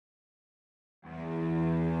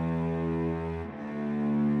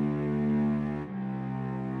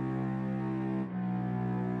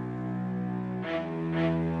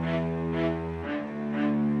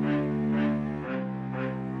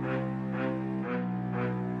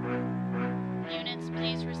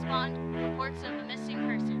respond. Reports of a missing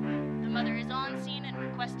person. The mother is on scene and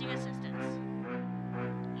requesting assistance.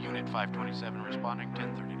 Unit 527 responding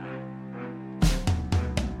 1039.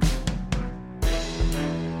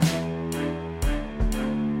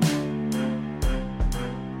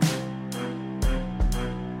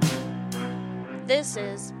 This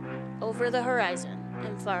is Over the Horizon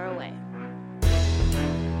and Far Away.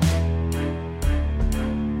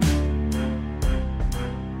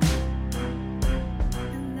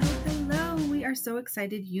 Hello. We are so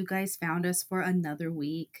excited you guys found us for another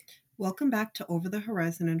week. Welcome back to Over the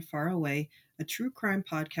Horizon and Far Away, a true crime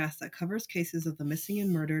podcast that covers cases of the missing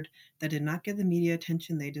and murdered that did not get the media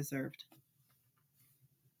attention they deserved.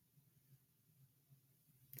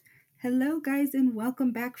 Hello, guys, and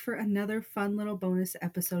welcome back for another fun little bonus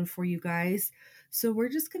episode for you guys. So we're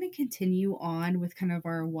just going to continue on with kind of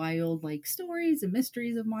our wild stories and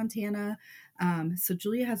mysteries of Montana. So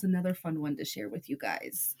Julia has another fun one to share with you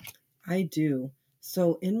guys. I do.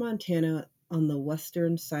 So in Montana, on the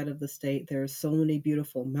western side of the state, there's so many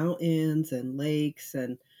beautiful mountains and lakes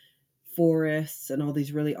and forests and all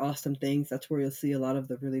these really awesome things. That's where you'll see a lot of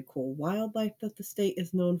the really cool wildlife that the state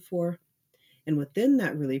is known for. And within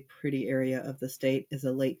that really pretty area of the state is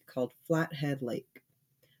a lake called Flathead Lake.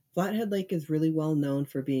 Flathead Lake is really well known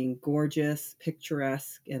for being gorgeous,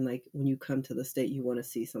 picturesque, and when you come to the state, you want to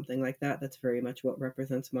see something like that. That's very much what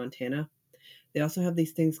represents Montana. They also have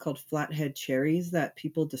these things called flathead cherries that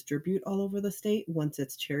people distribute all over the state once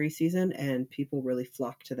it's cherry season, and people really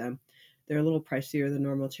flock to them. They're a little pricier than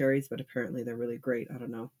normal cherries, but apparently they're really great. I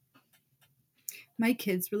don't know. My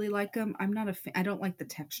kids really like them. I'm not a fan. I don't like the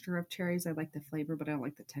texture of cherries. I like the flavor, but I don't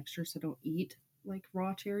like the texture, so I don't eat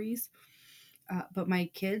raw cherries. But my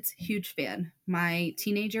kids, huge fan. My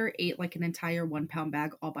teenager ate an entire 1 pound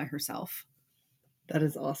bag all by herself. That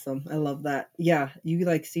is awesome. I love that. Yeah, you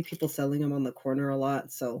see people selling them on the corner a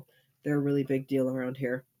lot, so they're a really big deal around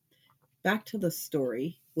here. Back to the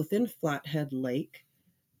story. Within Flathead Lake,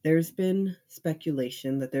 there's been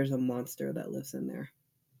speculation that there's a monster that lives in there.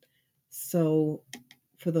 So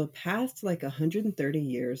for the past 130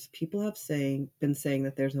 years, people have been saying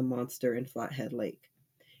that there's a monster in Flathead Lake.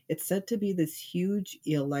 It's said to be this huge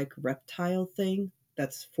eel-like reptile thing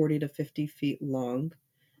that's 40 to 50 feet long.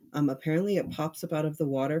 Apparently it pops up out of the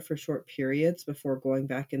water for short periods before going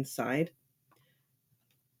back inside.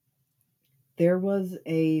 There was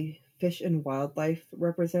a Fish and Wildlife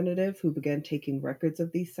representative who began taking records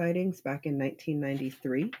of these sightings back in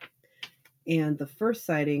 1993. And the first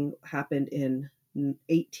sighting happened in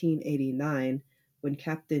 1889 when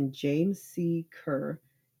Captain James C. Kerr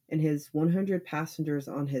and his 100 passengers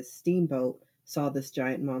on his steamboat saw this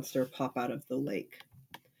giant monster pop out of the lake.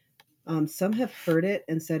 Some have heard it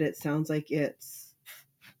and said it sounds like it's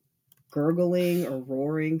gurgling or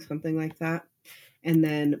roaring, something like that. And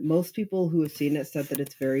then most people who have seen it said that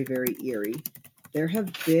it's very, very eerie. There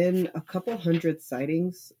have been a couple hundred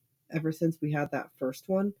sightings ever since we had that first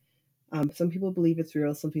one. Some people believe it's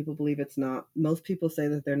real. Some people believe it's not. Most people say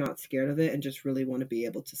that they're not scared of it and just really want to be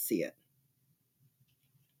able to see it.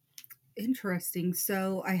 Interesting.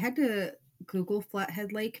 So I had to Google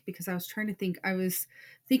Flathead Lake because I was trying to think. I was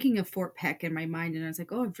thinking of Fort Peck in my mind, and I was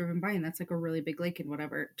like, oh, I've driven by and that's a really big lake and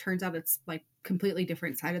whatever. Turns out it's completely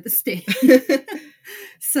different side of the state.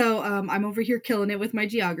 So I'm over here killing it with my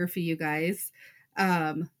geography, you guys.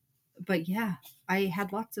 But yeah, I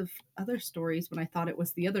had lots of other stories when I thought it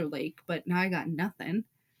was the other lake, but now I got nothing.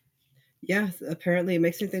 Yeah, apparently it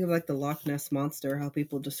makes me think of the Loch Ness Monster, how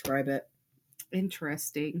people describe it.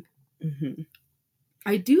 Interesting. Mm-hmm.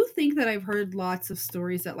 I do think that I've heard lots of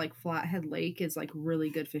stories that Flathead Lake is really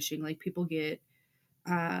good fishing. People get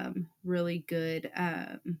really good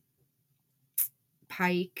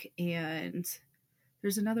pike, and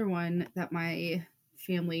there's another one that my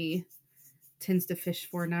family tends to fish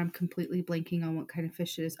for. Now I'm completely blanking on what kind of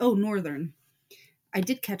fish it is. Oh, northern. I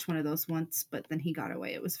did catch one of those once, but then he got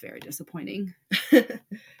away. It was very disappointing. But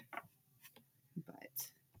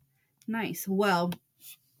nice. Well,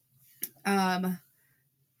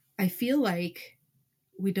 I feel like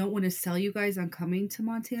we don't want to sell you guys on coming to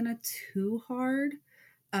Montana too hard.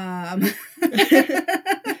 I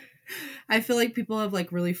feel like people have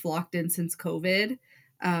really flocked in since COVID.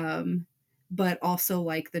 But also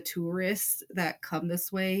the tourists that come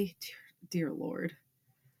this way, dear Lord,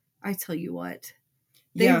 I tell you what,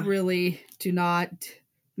 they really do not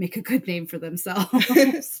make a good name for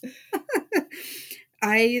themselves.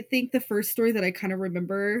 I think the first story that I kind of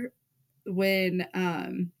remember when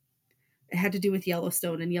it had to do with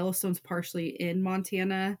Yellowstone, and Yellowstone's partially in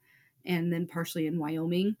Montana and then partially in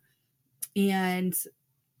Wyoming. And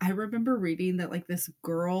I remember reading that this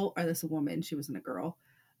girl, or this woman, she wasn't a girl,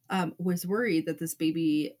 was worried that this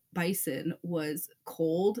baby bison was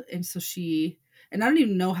cold. And so and I don't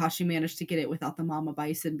even know how she managed to get it without the mama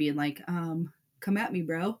bison being like, come at me,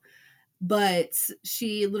 bro. But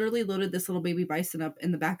she literally loaded this little baby bison up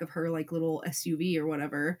in the back of her like little SUV or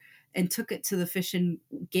whatever and took it to the fish and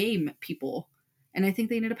game people. And I think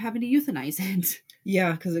they ended up having to euthanize it.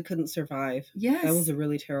 Yeah, because it couldn't survive. Yes. That was a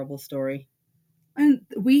really terrible story. And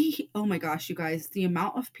oh my gosh, you guys, the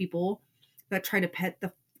amount of people that try to pet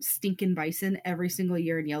the stinking bison every single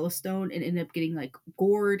year in Yellowstone and end up getting like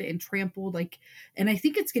gored and trampled. Like, and I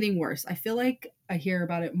think it's getting worse. I feel like I hear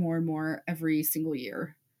about it more and more every single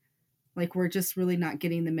year. Like, we're just really not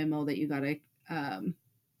getting the memo that you gotta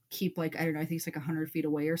keep, like, I don't know, I think it's like 100 feet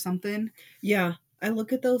away or something. Yeah, I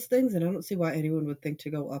look at those things and I don't see why anyone would think to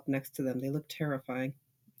go up next to them. They look terrifying.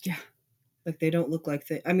 Yeah. Like, they don't look like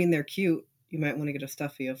I mean, they're cute. You might want to get a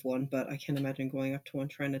stuffy of one, but I can't imagine going up to one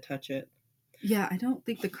trying to touch it. Yeah, I don't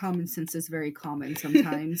think the common sense is very common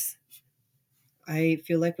sometimes. I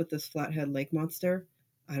feel like with this Flathead Lake monster,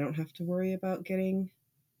 I don't have to worry about getting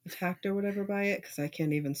attacked or whatever by it because I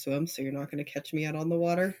can't even swim, so you're not going to catch me out on the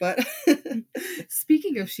water. But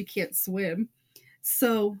speaking of she can't swim,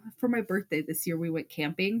 so for my birthday this year we went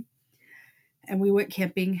camping, and we went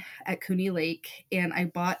camping at Cooney Lake, and I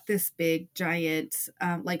bought this big giant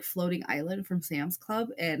like floating island from Sam's Club,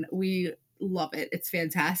 and we love it. It's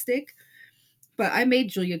fantastic, but I made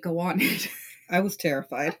Julia go on it. I was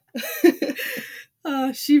terrified.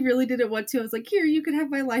 She really didn't want to. I was like, here, you can have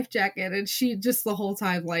my life jacket. And she just the whole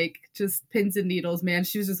time, like, just pins and needles, man.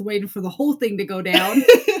 She was just waiting for the whole thing to go down.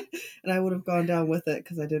 And I would have gone down with it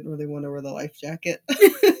because I didn't really want to wear the life jacket.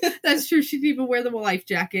 That's true. She didn't even wear the life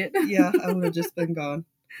jacket. Yeah, I would have just been gone.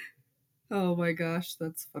 Oh my gosh,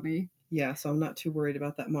 that's funny. Yeah, so I'm not too worried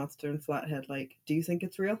about that monster in Flathead Lake. Do you think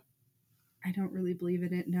it's real? I don't really believe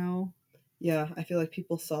in it, no. Yeah, I feel like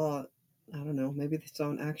people saw, I don't know, maybe they saw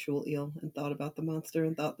an actual eel and thought about the monster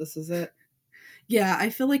and thought this is it. Yeah, I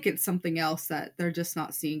feel like it's something else that they're just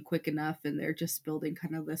not seeing quick enough, and they're just building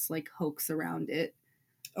kind of this like hoax around it.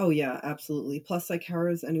 Oh yeah, absolutely. Plus, like, how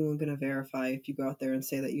is anyone going to verify if you go out there and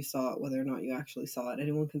say that you saw it, whether or not you actually saw it?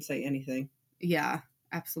 Anyone can say anything. Yeah,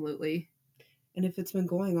 absolutely. And if it's been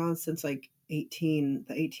going on since like the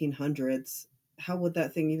 1800s, how would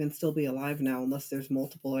that thing even still be alive now unless there's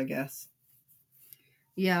multiple, I guess?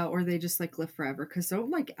 Yeah, or they just like live forever, because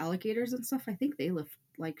don't like alligators and stuff, I think they live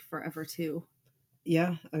like forever too.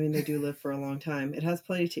 Yeah, I mean, they do live for a long time. It has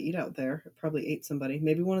plenty to eat out there. It probably ate somebody.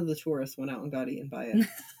 Maybe one of the tourists went out and got eaten by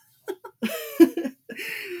it.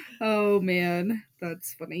 Oh man,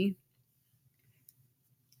 that's funny.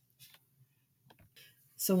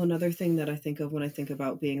 So another thing that I think of when I think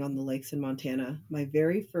about being on the lakes in Montana, my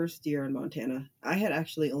very first year in Montana, I had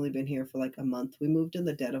actually only been here for like a month. We moved in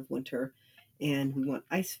the dead of winter and we went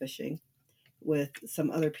ice fishing with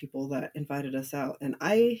some other people that invited us out. And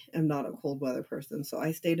I am not a cold weather person, so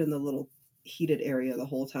I stayed in the little heated area the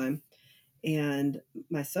whole time. And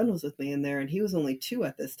my son was with me in there, and he was only 2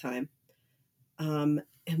 at this time. And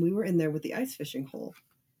we were in there with the ice fishing hole.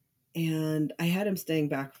 And I had him staying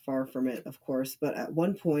back far from it, of course. But at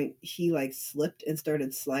one point, he like slipped and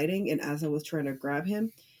started sliding. And as I was trying to grab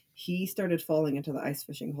him, he started falling into the ice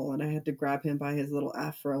fishing hole. And I had to grab him by his little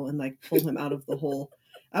afro and like pull him out of the hole.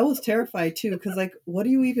 I was terrified too, because like, what do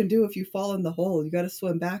you even do if you fall in the hole? You got to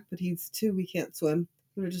swim back, but he's 2. We can't swim.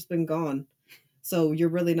 He would have just been gone. So you're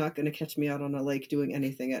really not going to catch me out on a lake doing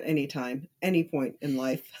anything at any time, any point in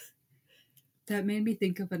life. That made me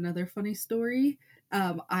think of another funny story.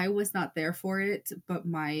 I was not there for it, but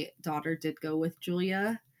my daughter did go with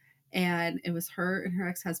Julia, and it was her and her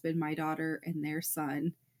ex-husband, my daughter, and their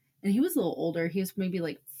son. And he was a little older. He was maybe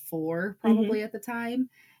like 4 probably at the time.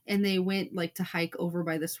 And they went like to hike over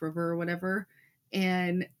by this river or whatever.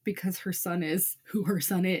 And because her son is who her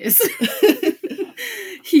son is,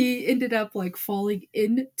 he ended up like falling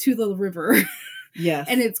into the river. Yes.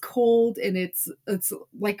 And it's cold, and it's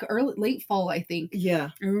like late fall, I think. Yeah.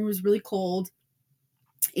 I remember it was really cold.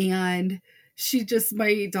 And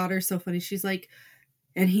my daughter's so funny. She's like,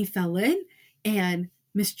 and he fell in, and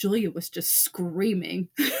Miss Julia was just screaming.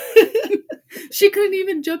 She couldn't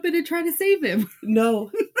even jump in and try to save him. No.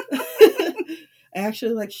 I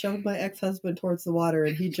actually like shoved my ex-husband towards the water,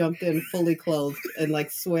 and he jumped in fully clothed and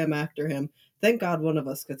like swam after him. Thank God one of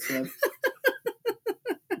us could swim.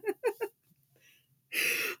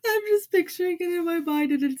 I'm just picturing it in my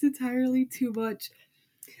mind, and it's entirely too much.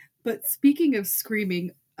 But speaking of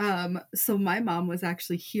screaming, so my mom was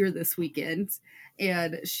actually here this weekend,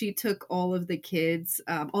 and she took all of the kids,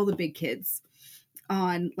 all the big kids,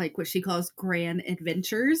 on like what she calls grand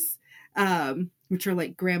adventures. which are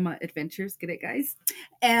like grandma adventures. Get it, guys?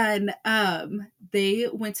 And they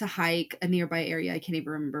went to hike a nearby area. I can't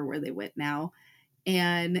even remember where they went now.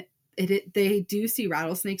 And they do see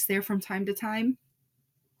rattlesnakes there from time to time.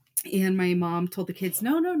 And my mom told the kids,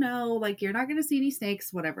 no, like you're not going to see any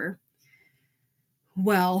snakes, whatever.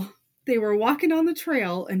 Well, they were walking on the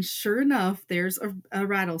trail, and sure enough, there's a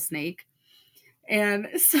rattlesnake. And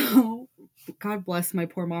so, God bless my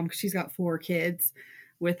poor mom, because she's got 4 kids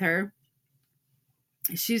with her.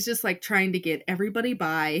 She's just like trying to get everybody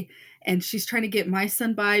by, and she's trying to get my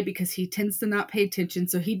son by because he tends to not pay attention,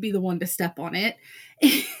 so he'd be the one to step on it.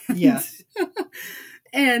 Yeah.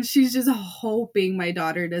 And she's just hoping my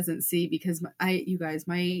daughter doesn't see, because you guys,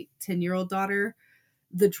 my 10-year-old daughter,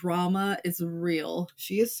 the drama is real.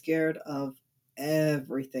 She is scared of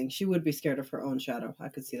everything. She would be scared of her own shadow. I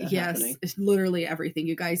could see that happening. Yes, it's literally everything,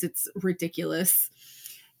 you guys. It's ridiculous.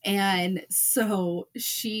 And so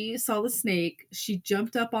she saw the snake. She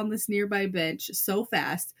jumped up on this nearby bench so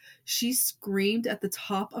fast. She screamed at the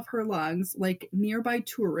top of her lungs, like nearby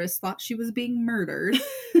tourists thought she was being murdered.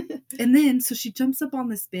 And then, so she jumps up on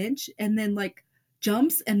this bench and then like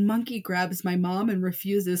jumps and monkey grabs my mom and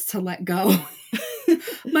refuses to let go.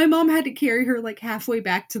 My mom had to carry her like halfway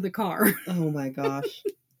back to the car. Oh my gosh.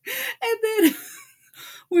 And then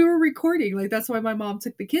we were recording. Like, that's why my mom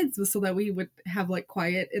took the kids, was so that we would have like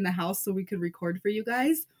quiet in the house so we could record for you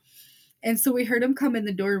guys. And so we heard him come in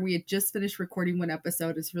the door, and we had just finished recording one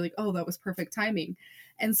episode. It's really, oh, that was perfect timing.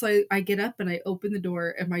 And so I get up and I open the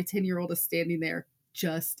door, and my 10-year-old is standing there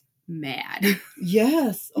just mad.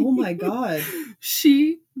 Yes. Oh my God.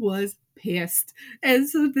 She was pissed. And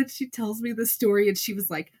so then she tells me the story, and she was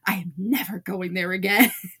like, I am never going there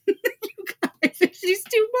again. She's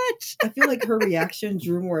too much. I feel like her reaction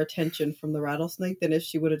drew more attention from the rattlesnake than if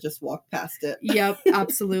she would have just walked past it. Yep,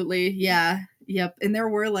 absolutely. Yeah. Yep. And there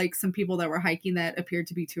were like some people that were hiking that appeared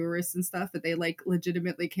to be tourists and stuff, that they like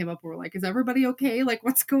legitimately came up and were like, is everybody okay? Like,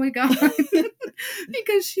 what's going on?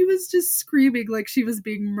 Because she was just screaming like she was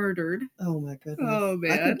being murdered. Oh my goodness. Oh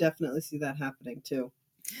man. I could definitely see that happening too.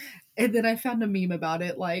 And then I found a meme about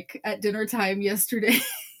it like at dinner time yesterday.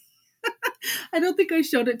 I don't think I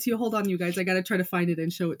showed it to you. Hold on, you guys. I gotta try to find it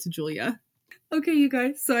and show it to Julia. Okay, you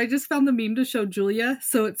guys. So I just found the meme to show Julia.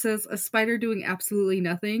 So it says, a spider doing absolutely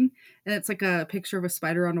nothing. And it's like a picture of a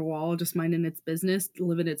spider on a wall, just minding its business,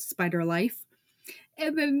 living its spider life.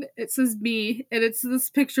 And then it says me. And it's this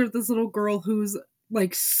picture of this little girl who's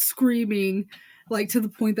like screaming, like to the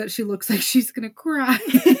point that she looks like she's gonna cry.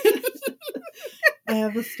 I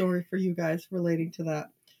have a story for you guys relating to that.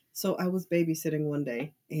 So I was babysitting one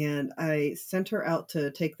day, and I sent her out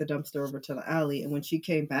to take the dumpster over to the alley. And when she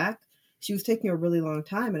came back, she was taking a really long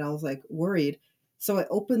time, and I was like worried. So I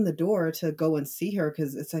opened the door to go and see her,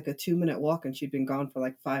 because it's like a 2-minute walk, and she'd been gone for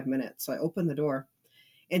like 5 minutes. So I opened the door,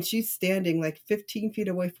 and she's standing like 15 feet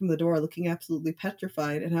away from the door, looking absolutely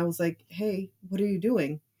petrified. And I was like, hey, what are you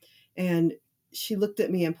doing? And she looked at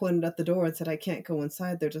me and pointed at the door and said, I can't go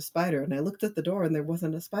inside. There's a spider. And I looked at the door, and there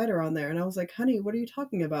wasn't a spider on there. And I was like, honey, what are you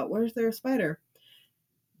talking about? Where's there a spider?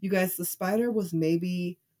 You guys, the spider was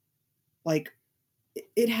maybe like,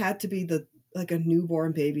 it had to be like a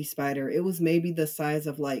newborn baby spider. It was maybe the size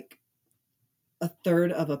of like a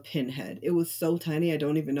third of a pinhead. It was so tiny. I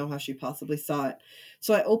don't even know how she possibly saw it.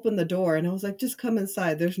 So I opened the door, and I was like, just come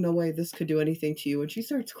inside. There's no way this could do anything to you. And she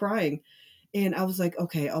starts crying. And I was like,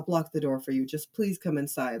 okay, I'll block the door for you. Just please come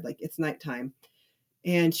inside. Like, it's nighttime.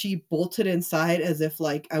 And she bolted inside as if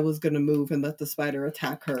like I was going to move and let the spider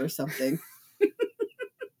attack her or something.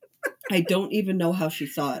 I don't even know how she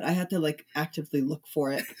saw it. I had to like actively look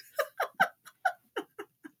for it.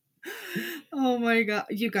 Oh my God.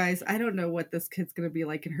 You guys, I don't know what this kid's going to be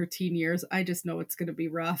like in her teen years. I just know it's going to be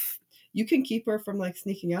rough. You can keep her from like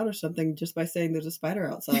sneaking out or something just by saying there's a spider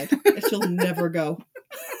outside. And she'll never go.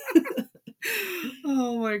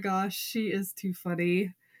 Oh my gosh, she is too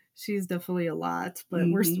funny. She's definitely a lot, but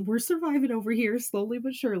we're surviving over here slowly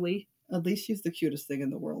but surely. At least she's the cutest thing in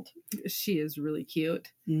the world. She is really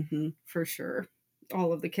cute, for sure.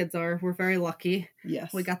 All of the kids are. We're very lucky.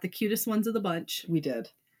 Yes, we got the cutest ones of the bunch. We did.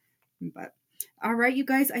 But all right, you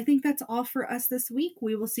guys, I think that's all for us this week.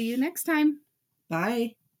 We will see you next time.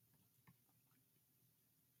 Bye.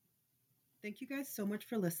 Thank you guys so much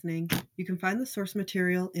for listening. You can find the source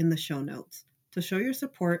material in the show notes. To show your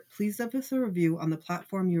support, please leave us a review on the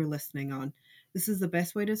platform you're listening on. This is the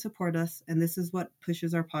best way to support us, and this is what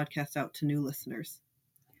pushes our podcast out to new listeners.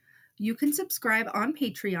 You can subscribe on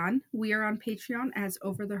Patreon. We are on Patreon as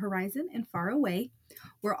Over the Horizon and Far Away.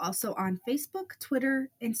 We're also on Facebook, Twitter,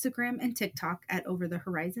 Instagram, and TikTok at Over the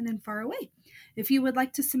Horizon and Far Away. If you would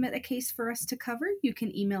like to submit a case for us to cover, you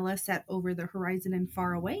can email us at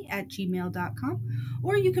overthehorizonandfaraway@gmail.com,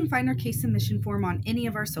 or you can find our case submission form on any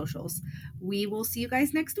of our socials. We will see you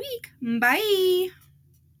guys next week. Bye!